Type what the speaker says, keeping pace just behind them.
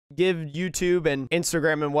give YouTube and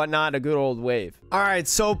Instagram and whatnot a good old wave. All right,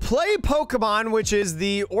 so Play Pokemon, which is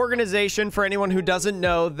the organization, for anyone who doesn't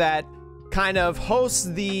know, that kind of hosts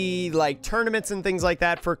the like tournaments and things like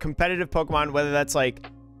that for competitive Pokemon, whether that's like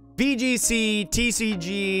VGC,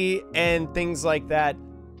 TCG, and things like that.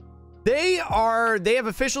 They have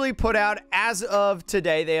officially put out, as of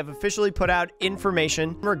today, they have officially put out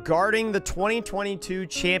information regarding the 2022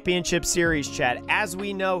 Championship Series, chat. As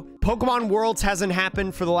we know, Pokemon Worlds hasn't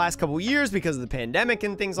happened for the last couple years because of the pandemic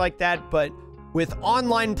and things like that, but with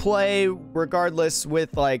online play, regardless,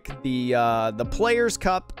 with like the Players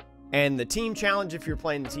Cup and the Team Challenge, if you're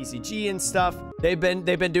playing the TCG and stuff, they've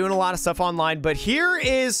been doing a lot of stuff online. But here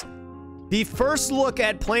is the first look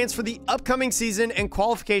at plans for the upcoming season and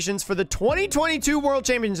qualifications for the 2022 World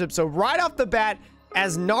Championship. So right off the bat,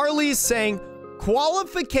 as Gnarly is saying,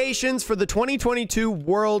 qualifications for the 2022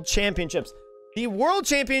 World Championships. The World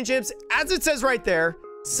Championships, as it says right there,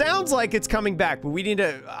 sounds like it's coming back, but we need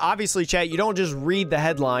to, obviously, chat, you don't just read the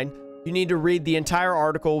headline. You need to read the entire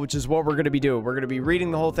article, which is what we're going to be doing. We're going to be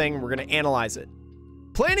reading the whole thing, and we're going to analyze it.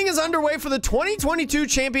 Planning is underway for the 2022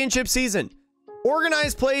 Championship season.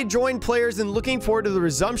 Organized play, joined players, and looking forward to the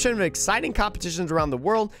resumption of exciting competitions around the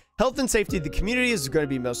world. Health and safety of the community is going to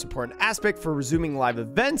be the most important aspect for resuming live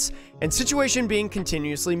events, and situation being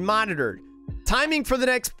continuously monitored. Timing for the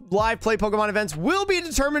next live Play Pokemon events will be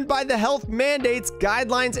determined by the health mandates,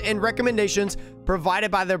 guidelines, and recommendations provided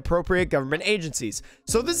by the appropriate government agencies.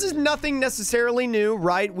 So this is nothing necessarily new,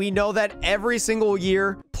 right? We know that every single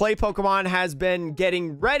year, Play Pokemon has been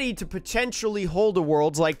getting ready to potentially hold a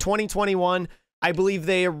Worlds, like 2021. I believe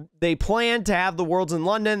they plan to have the Worlds in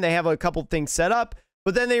London. They have a couple things set up,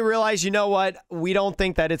 but then they realize, you know what? We don't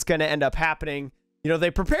think that it's going to end up happening. You know, they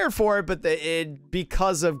prepared for it, but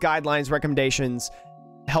because of guidelines, recommendations,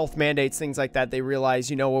 health mandates, things like that, they realize,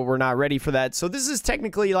 you know what, we're not ready for that. So this is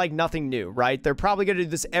technically like nothing new, right? They're probably going to do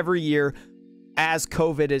this every year as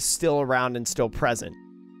COVID is still around and still present.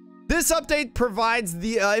 This update provides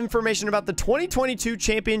the information about the 2022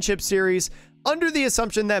 Championship Series under the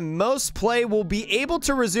assumption that most play will be able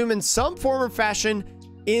to resume in some form or fashion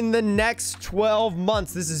in the next 12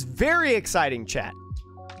 months. This is very exciting, chat.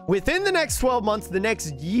 Within the next 12 months, the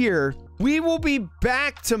next year, we will be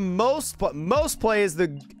back to most, but most play is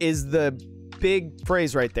the big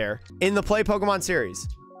phrase right there in the Play Pokemon series.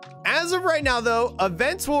 As of right now, though,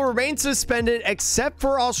 events will remain suspended except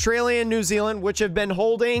for Australia and New Zealand, which have been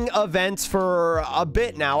holding events for a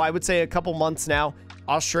bit now. I would say a couple months now.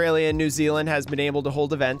 Australia and New Zealand has been able to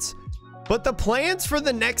hold events. But the plans for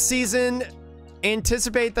the next season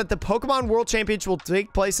anticipate that the Pokemon World Championship will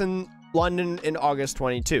take place in London in August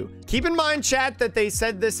 22. Keep in mind, chat, that they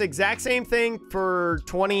said this exact same thing for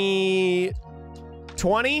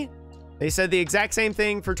 2020. They said the exact same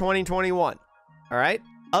thing for 2021. All right,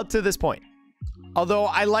 up to this point. Although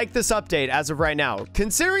I like this update as of right now.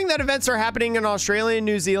 Considering that events are happening in Australia and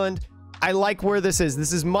New Zealand, I like where this is.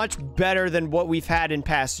 This is much better than what we've had in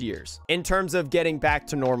past years in terms of getting back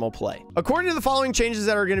to normal play. According to the following changes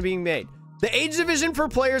that are going to be made. The age division for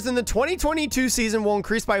players in the 2022 season will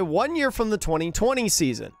increase by 1 year from the 2020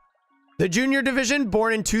 season. The junior division,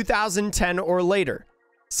 born in 2010 or later.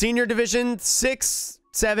 Senior division, 6,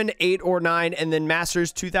 7, 8, or 9, and then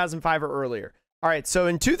masters 2005 or earlier. All right, so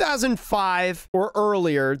in 2005 or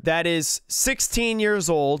earlier, that is 16 years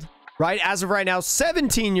old, right? As of right now,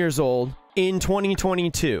 17 years old in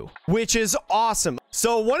 2022, which is awesome.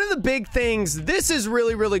 So one of the big things, this is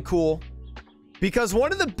really, really cool, because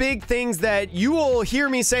one of the big things that you will hear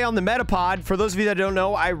me say on the Metapod, for those of you that don't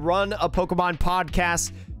know, I run a Pokemon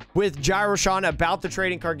podcast with Gyroshan about the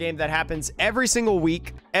trading card game that happens every single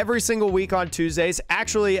week on Tuesdays.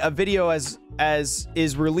 Actually, a video as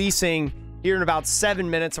is releasing here in about 7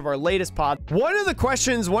 minutes of our latest pod. One of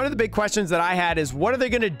the big questions that I had is, what are they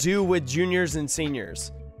going to do with juniors and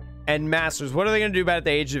seniors and masters? What are they going to do about the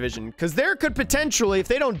age division? Because there could potentially, if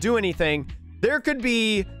they don't do anything, there could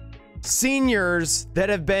be seniors that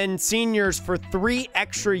have been seniors for 3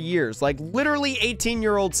 extra years, like literally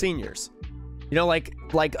 18-year-old seniors, you know,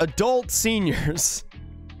 like adult seniors.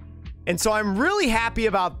 And so I'm really happy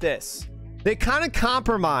about this. They kind of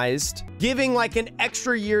compromised, giving like an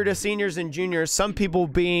extra year to seniors and juniors, some people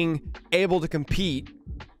being able to compete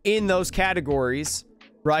in those categories,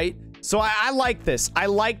 right? So I like this. I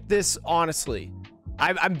like this, honestly.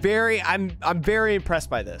 I'm very impressed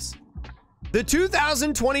by this. The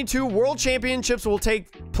 2022 World Championships will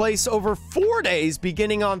take place over 4 days,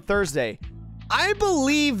 beginning on Thursday. I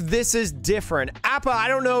believe this is different. Appa, I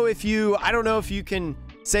don't know if you can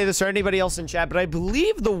say this or anybody else in chat, but I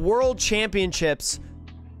believe the World Championships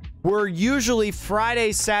were usually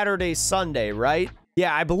Friday, Saturday, Sunday, right?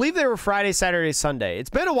 Yeah, I believe they were Friday, Saturday, Sunday. It's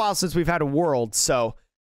been a while since we've had a world, so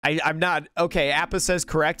I'm not... Okay, Appa says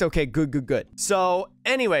correct. Okay, good. So,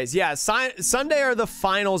 anyways, yeah, Sunday are the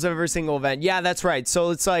finals of every single event. Yeah, that's right. So,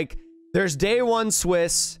 it's like, there's day 1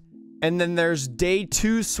 Swiss, and then there's day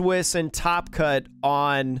 2 Swiss and Top Cut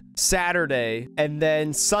on Saturday. And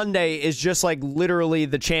then Sunday is just like literally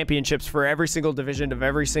the championships for every single division of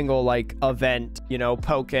every single like event, you know,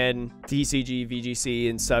 Pokken, TCG, VGC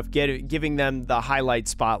and stuff, giving them the highlight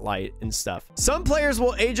spotlight and stuff. Some players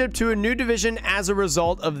will age up to a new division as a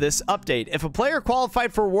result of this update. If a player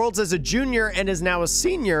qualified for Worlds as a junior and is now a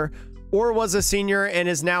senior, or was a senior and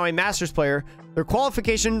is now a Masters player, their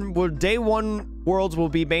qualification will day 1 Worlds will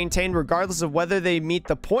be maintained regardless of whether they meet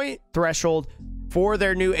the point threshold for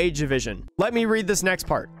their new age division. Let me read this next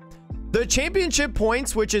part. The championship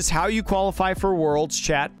points, which is how you qualify for Worlds,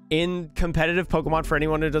 chat, in competitive Pokemon for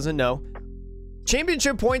anyone who doesn't know.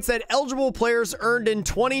 Championship points that eligible players earned in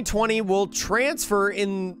 2020 will transfer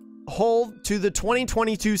in whole to the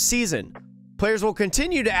 2022 season. Players will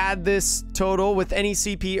continue to add this total with any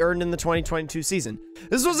CP earned in the 2022 season.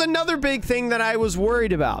 This was another big thing that I was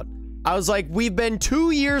worried about. I was like, we've been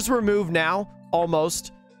 2 years removed now,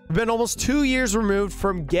 almost. We've been almost 2 years removed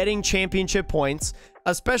from getting championship points,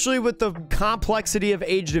 especially with the complexity of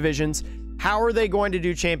age divisions. How are they going to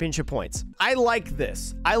do championship points? I like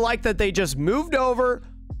this. I like that they just moved over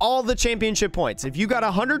all the championship points. If you got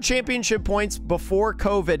 100 championship points before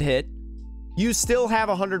COVID hit, you still have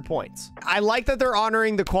 100 points. I like that they're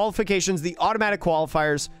honoring the qualifications, the automatic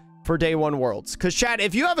qualifiers for day 1 Worlds. Because, chat,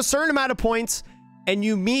 if you have a certain amount of points and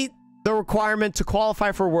you meet the requirement to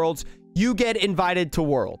qualify for Worlds, you get invited to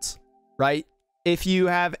Worlds, right? If you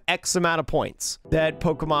have X amount of points that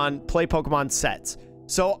Pokemon sets.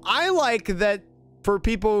 So I like that for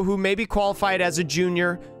people who maybe qualified as a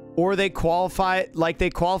junior, or they qualified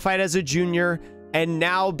as a junior, and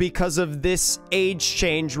now because of this age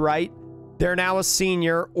change, right, they're now a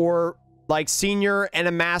senior, or like senior and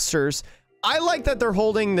a Masters. I like that they're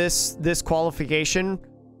holding this qualification,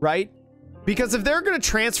 right? Because if they're going to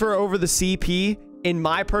transfer over the CP, in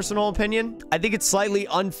my personal opinion, I think it's slightly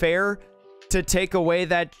unfair to take away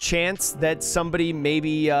that chance that somebody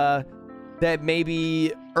maybe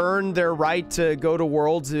earned their right to go to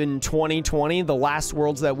Worlds in 2020, the last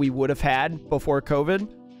Worlds that we would have had before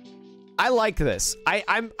COVID. I like this.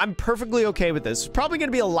 I'm perfectly okay with this. There's probably going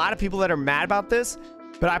to be a lot of people that are mad about this,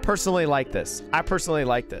 but I personally like this.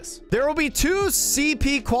 There will be 2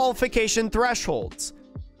 CP qualification thresholds.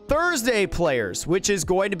 Thursday players, which is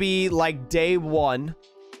going to be like day 1,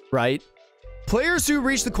 right? Players who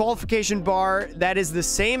reach the qualification bar that is the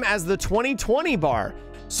same as the 2020 bar.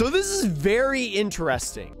 So this is very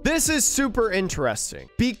interesting. This is super interesting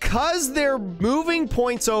because they're moving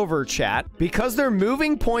points over, chat. Because they're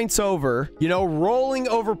moving points over, you know, rolling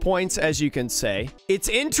over points, as you can say. It's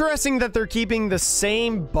interesting that they're keeping the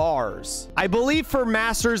same bars. I believe for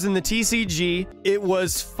Masters in the TCG, it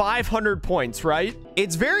was 500 points, right?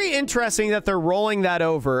 It's very interesting that they're rolling that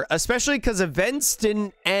over, especially because events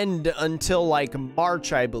didn't end until like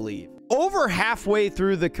March, I believe. Over halfway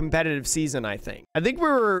through the competitive season, I think. I think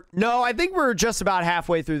we're just about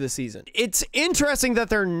halfway through the season. It's interesting that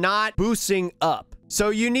they're not boosting up. So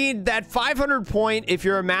you need that 500 point if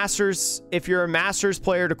you're a Masters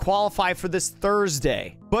player to qualify for this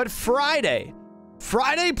Thursday. But Friday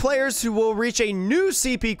players who will reach a new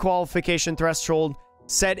CP qualification threshold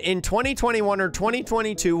set in 2021 or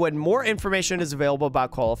 2022 when more information is available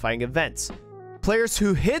about qualifying events. Players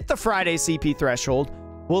who hit the Friday CP threshold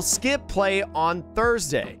will skip play on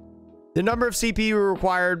Thursday. The number of CP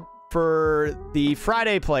required for the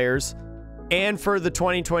Friday players and for the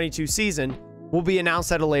 2022 season will be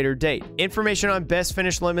announced at a later date. Information on best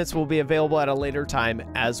finish limits will be available at a later time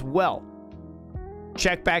as well.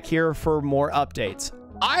 Check back here for more updates.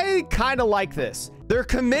 I kind of like this. They're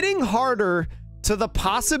committing harder to the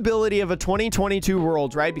possibility of a 2022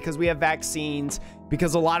 Worlds, right? Because we have vaccines,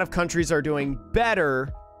 because a lot of countries are doing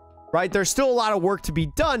better, right? There's still a lot of work to be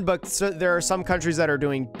done, but there are some countries that are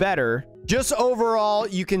doing better. Just overall,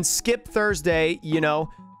 you can skip Thursday, you know.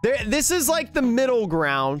 This is like the middle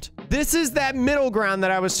ground. This is that middle ground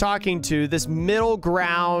that I was talking to, this middle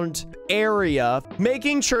ground area,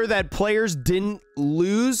 making sure that players didn't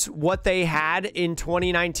lose what they had in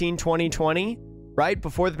 2019, 2020, right?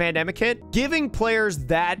 Before the pandemic hit. Giving players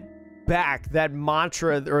that back, that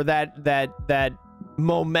mantra, or that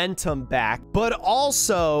momentum back, but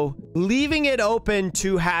also leaving it open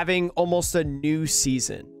to having almost a new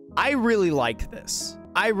season. I really like this.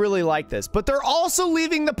 But they're also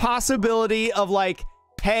leaving the possibility of like,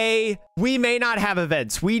 hey, we may not have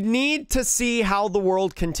events. We need to see how the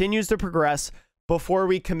world continues to progress before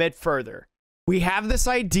we commit further. We have this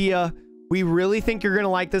idea. We really think you're going to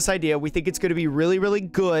like this idea. We think it's going to be really, really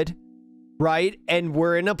good, right? And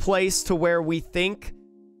we're in a place to where we think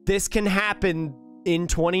this can happen in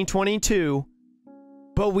 2022,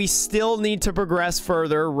 but we still need to progress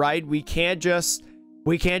further, right? We can't just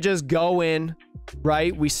go in,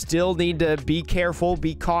 right? We still need to be careful,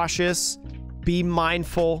 be cautious, be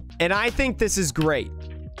mindful. And I think this is great.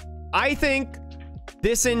 I think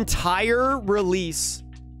this entire release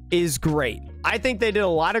is great. I think they did a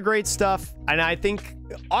lot of great stuff. And I think,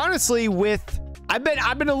 honestly, I've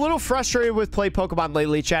been a little frustrated with Play Pokemon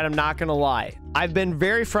lately, Chad. I'm not going to lie. I've been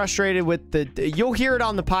very frustrated with you'll hear it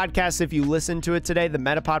on the podcast if you listen to it today, the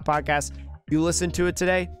Metapod podcast. If you listen to it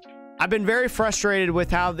today. I've been very frustrated with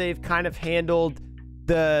how they've kind of handled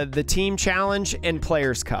the team challenge and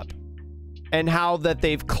Players Cup, and how that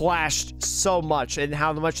they've clashed so much and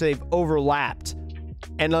how much they've overlapped,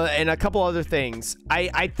 and a couple other things.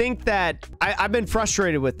 I think that I've been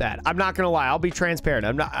frustrated with that. I'm not gonna lie. I'll be transparent.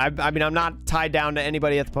 I'm not tied down to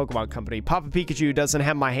anybody at the Pokemon Company. Papa Pikachu doesn't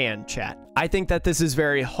have my hand, chat. I think that this is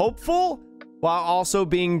very hopeful while also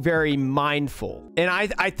being very mindful. And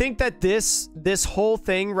I think that this whole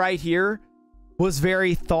thing right here was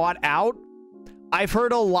very thought out. I've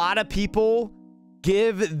heard a lot of people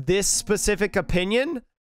give this specific opinion,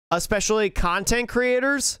 especially content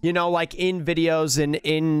creators, you know, like in videos and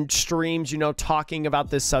in streams, you know, talking about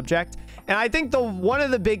this subject. And I think one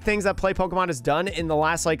of the big things that Play Pokemon has done in the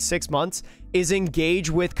last like 6 months is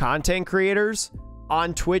engage with content creators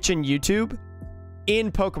on Twitch and YouTube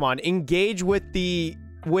in Pokemon. Engage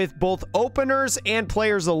with both openers and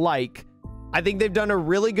players alike. I think they've done a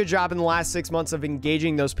really good job in the last 6 months of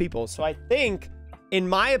engaging those people. So I think, in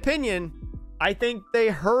my opinion, I think they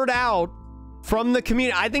heard out from the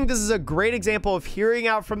community. I think this is a great example of hearing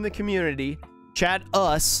out from the community. Chat,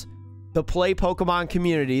 us, the Play Pokemon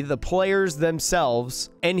community, the players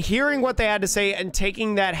themselves, and hearing what they had to say and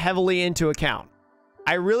taking that heavily into account.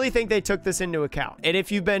 I really think they took this into account. And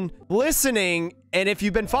if you've been listening and if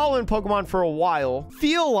you've been following Pokemon for a while,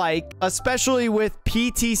 feel like, especially with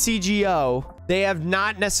PTCGO, they have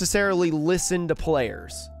not necessarily listened to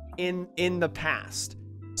players in the past.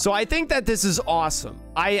 So I think that this is awesome.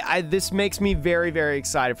 This makes me very, very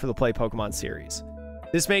excited for the Play Pokemon series.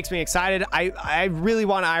 This makes me excited. I really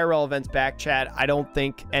want IRL events back, chat. I don't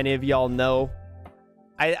think any of y'all know.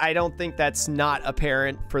 I don't think that's not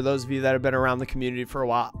apparent for those of you that have been around the community for a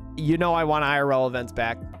while. You know I want IRL events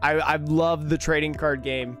back. I love the trading card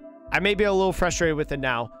game. I may be a little frustrated with it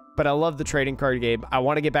now, but I love the trading card game. I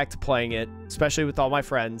want to get back to playing it, especially with all my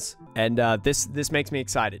friends. And this makes me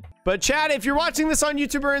excited. But chat, if you're watching this on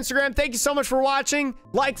YouTube or Instagram, thank you so much for watching.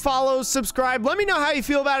 Like, follow, subscribe. Let me know how you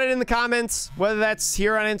feel about it in the comments, whether that's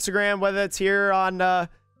here on Instagram, whether that's here on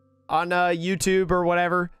YouTube or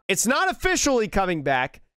whatever. It's not officially coming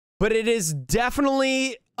back, but it is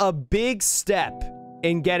definitely a big step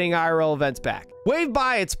in getting IRL events back. Wave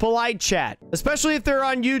by, it's polite, chat. Especially if they're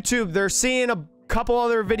on YouTube, they're seeing a couple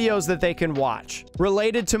other videos that they can watch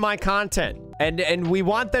related to my content. And we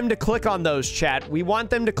want them to click on those, chat. We want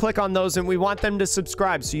them to click on those and we want them to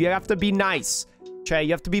subscribe. So you have to be nice, chat.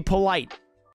 You have to be polite.